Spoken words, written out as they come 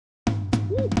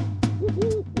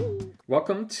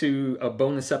Welcome to a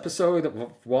bonus episode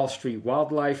of Wall Street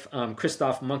Wildlife. I'm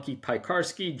Christoph Monkey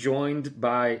Piekarski, joined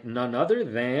by none other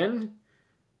than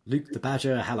Luke the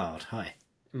Badger Hallard. Hi.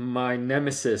 my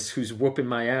nemesis, who's whooping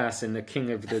my ass in the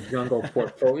King of the Jungle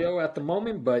portfolio at the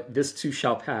moment, but this too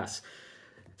shall pass.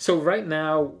 So right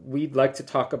now, we'd like to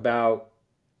talk about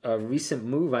a recent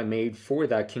move I made for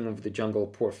that King of the Jungle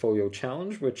portfolio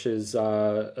challenge, which is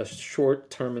a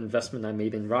short-term investment I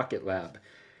made in Rocket Lab.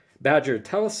 Badger,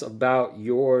 tell us about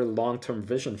your long-term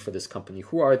vision for this company.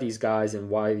 Who are these guys and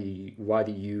why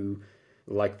do you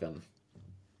like them?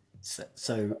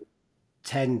 So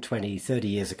 10, 20, 30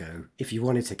 years ago, if you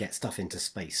wanted to get stuff into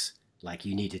space, like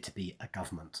you needed to be a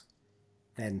government,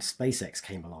 then SpaceX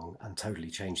came along and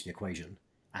totally changed the equation.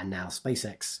 And now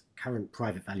SpaceX, current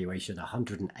private valuation,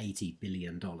 $180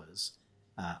 billion.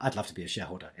 I'd love to be a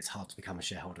shareholder. It's hard to become a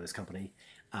shareholder of this company.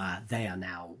 They are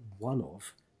now one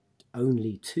of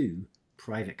only two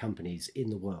private companies in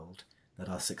the world that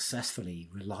are successfully,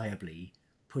 reliably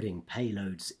putting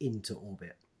payloads into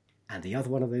orbit. And the other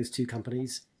one of those two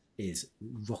companies is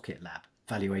Rocket Lab,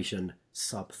 valuation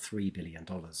sub $3 billion.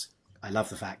 I love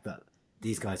the fact that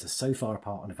these guys are so far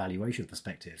apart on a valuation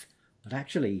perspective, but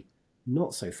actually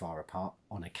not so far apart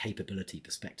on a capability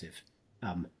perspective.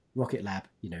 Rocket Lab,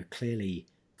 clearly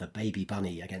the baby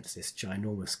bunny against this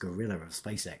ginormous gorilla of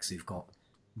SpaceX who've got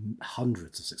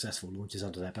hundreds of successful launches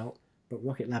under their belt, but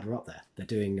Rocket Lab are up there. They're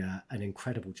doing an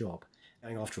incredible job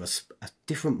going after a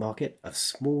different market of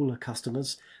smaller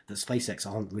customers that SpaceX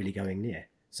aren't really going near.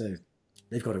 So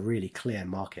they've got a really clear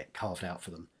market carved out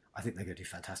for them. I think they're going to do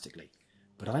fantastically.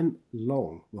 But I'm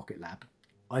long Rocket Lab.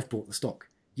 I've bought the stock.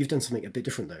 You've done something a bit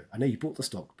different though. I know you bought the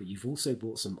stock, but you've also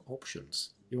bought some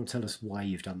options. You want to tell us why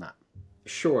you've done that?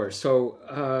 Sure.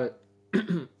 So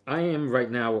I am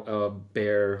right now a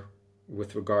bear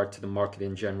with regard to the market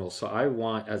in general. So I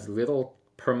want as little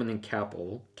permanent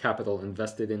capital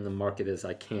invested in the market as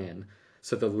I can.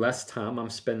 So the less time I'm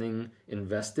spending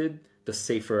invested, the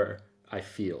safer I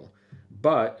feel.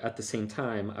 But at the same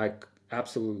time, I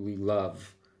absolutely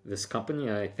love this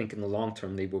company. I think in the long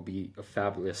term, they will be a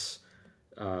fabulous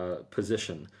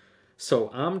position.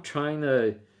 So I'm trying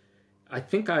to,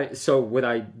 so what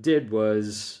I did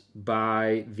was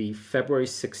buy the February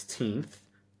 16th,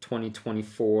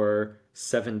 2024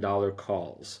 $7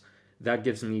 calls. That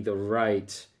gives me the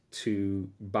right to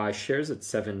buy shares at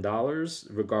 $7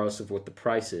 regardless of what the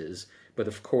price is. But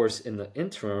of course, in the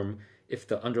interim, if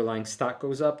the underlying stock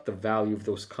goes up, the value of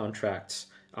those contracts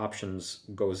options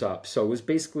goes up. So it was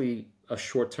basically a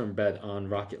short-term bet on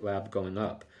Rocket Lab going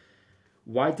up.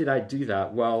 Why did I do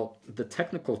that? Well, the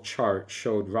technical chart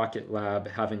showed Rocket Lab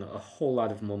having a whole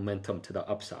lot of momentum to the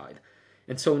upside.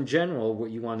 And so in general,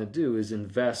 what you want to do is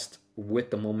invest with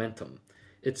the momentum.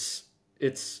 It's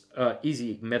an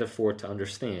easy metaphor to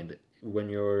understand. When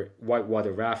you're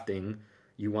whitewater rafting,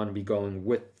 you want to be going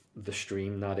with the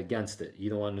stream, not against it. You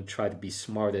don't want to try to be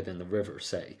smarter than the river,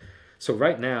 say. So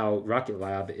right now, Rocket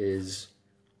Lab is,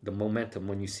 the momentum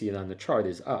when you see it on the chart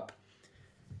is up.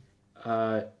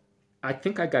 I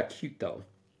think I got cute though.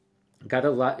 Got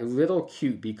a little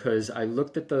cute because I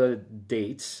looked at the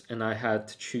dates and I had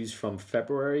to choose from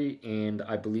February and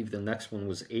I believe the next one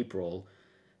was April.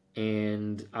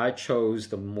 And I chose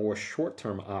the more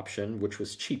short-term option, which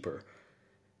was cheaper.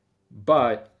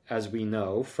 But as we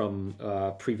know from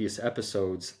previous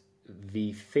episodes,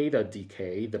 the theta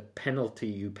decay, the penalty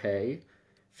you pay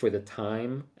for the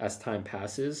time as time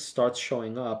passes, starts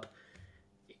showing up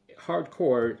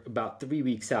hardcore about 3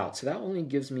 weeks out. So that only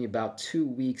gives me about 2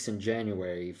 weeks in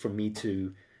January for me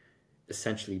to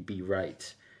essentially be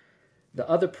right. The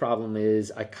other problem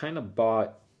is I kind of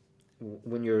bought,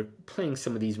 when you're playing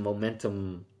some of these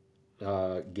momentum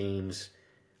games,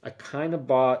 I kind of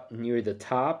bought near the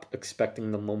top,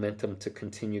 expecting the momentum to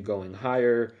continue going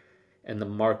higher, and the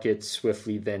market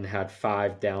swiftly then had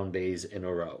 5 down days in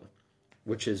a row,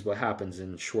 which is what happens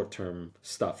in short-term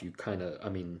stuff. You kind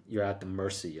of, you're at the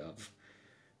mercy of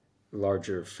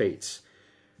larger fates.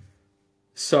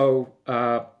 So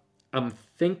I'm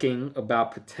thinking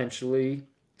about potentially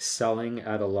selling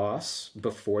at a loss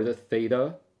before the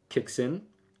theta kicks in.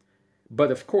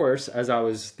 But of course, as I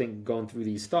was going through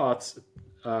these thoughts,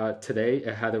 today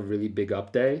it had a really big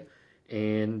up day.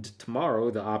 And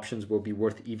tomorrow the options will be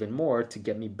worth even more to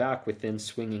get me back within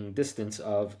swinging distance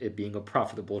of it being a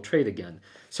profitable trade again.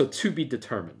 So to be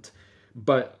determined.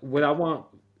 But what I want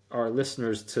our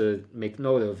listeners to make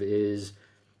note of is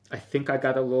I think I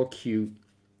got a little cute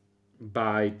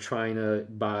by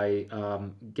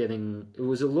getting, it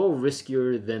was a little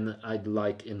riskier than I'd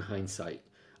like in hindsight.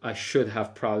 I should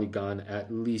have probably gone at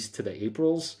least to the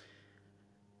Aprils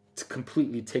to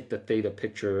completely take the theta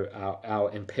picture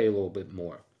out and pay a little bit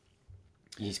more.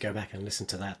 You need to go back and listen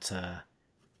to that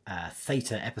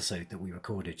theta episode that we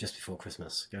recorded just before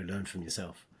Christmas. Go learn from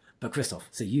yourself. But Christoph,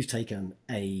 so you've taken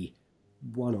a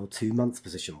 1 or 2 month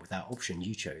position with that option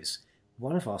you chose.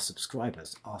 One of our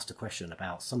subscribers asked a question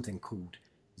about something called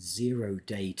 0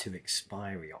 day to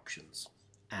expiry options.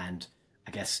 And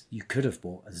I guess you could have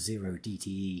bought a 0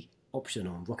 DTE option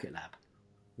on Rocket Lab.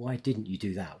 Why didn't you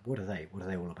do that? What are they? What are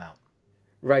they all about?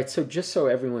 Right, so just so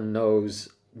everyone knows,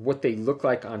 what they look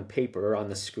like on paper on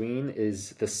the screen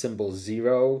is the symbol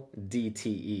 0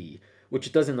 DTE,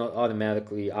 which doesn't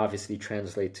automatically obviously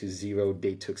translate to 0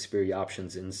 date to expiry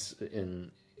options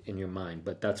in your mind,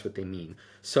 but that's what they mean.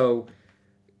 So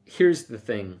here's the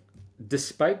thing: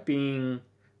 despite being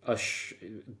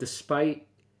despite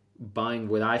buying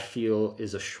what I feel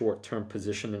is a short-term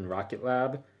position in Rocket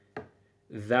Lab,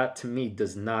 that to me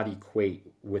does not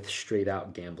equate with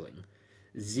straight-out gambling.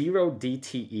 0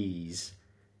 DTEs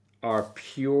are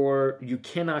pure. You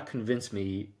cannot convince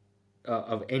me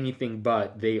of anything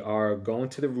but they are going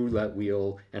to the roulette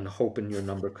wheel and hoping your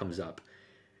number comes up.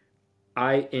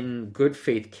 I, in good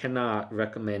faith, cannot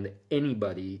recommend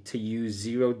anybody to use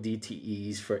 0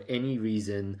 DTEs for any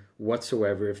reason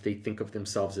whatsoever if they think of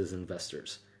themselves as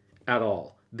investors at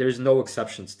all. There's no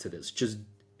exceptions to this. Just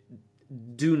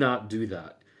do not do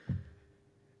that.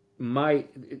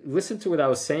 Listen to what I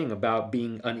was saying about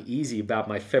being uneasy about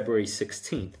my February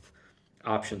 16th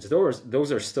options.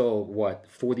 Those are still,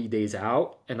 40 days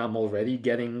out, and I'm already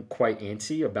getting quite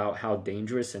antsy about how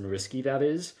dangerous and risky that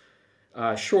is.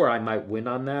 Sure, I might win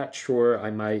on that. Sure,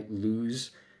 I might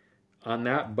lose on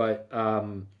that. But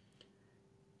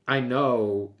I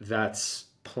know that's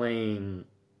playing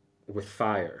with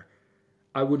fire.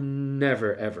 I would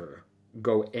never, ever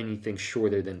go anything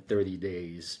shorter than 30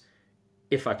 days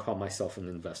if I call myself an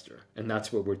investor. And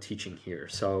that's what we're teaching here.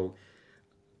 So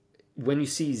when you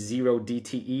see 0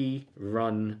 DTE,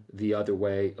 run the other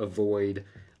way, avoid,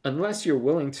 unless you're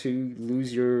willing to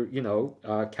lose your,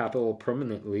 capital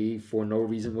permanently for no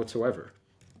reason whatsoever.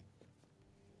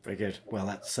 Very good. Well,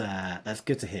 that's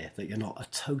good to hear that you're not a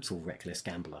total reckless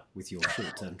gambler with your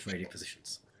short-term trading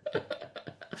positions.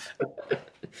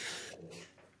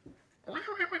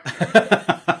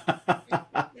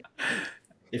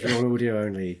 If you're on audio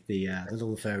only, the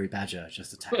little furry badger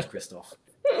just attacked Christoph,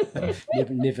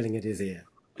 nibbling at his ear.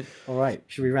 All right,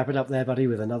 should we wrap it up there, buddy,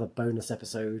 with another bonus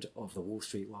episode of the Wall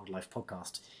Street Wildlife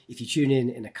Podcast? If you tune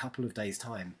in a couple of days'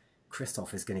 time,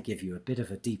 Christoph is going to give you a bit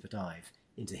of a deeper dive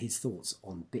into his thoughts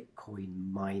on Bitcoin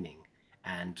mining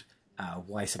and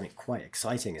why something quite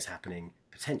exciting is happening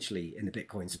potentially in the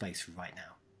Bitcoin space right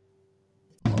now.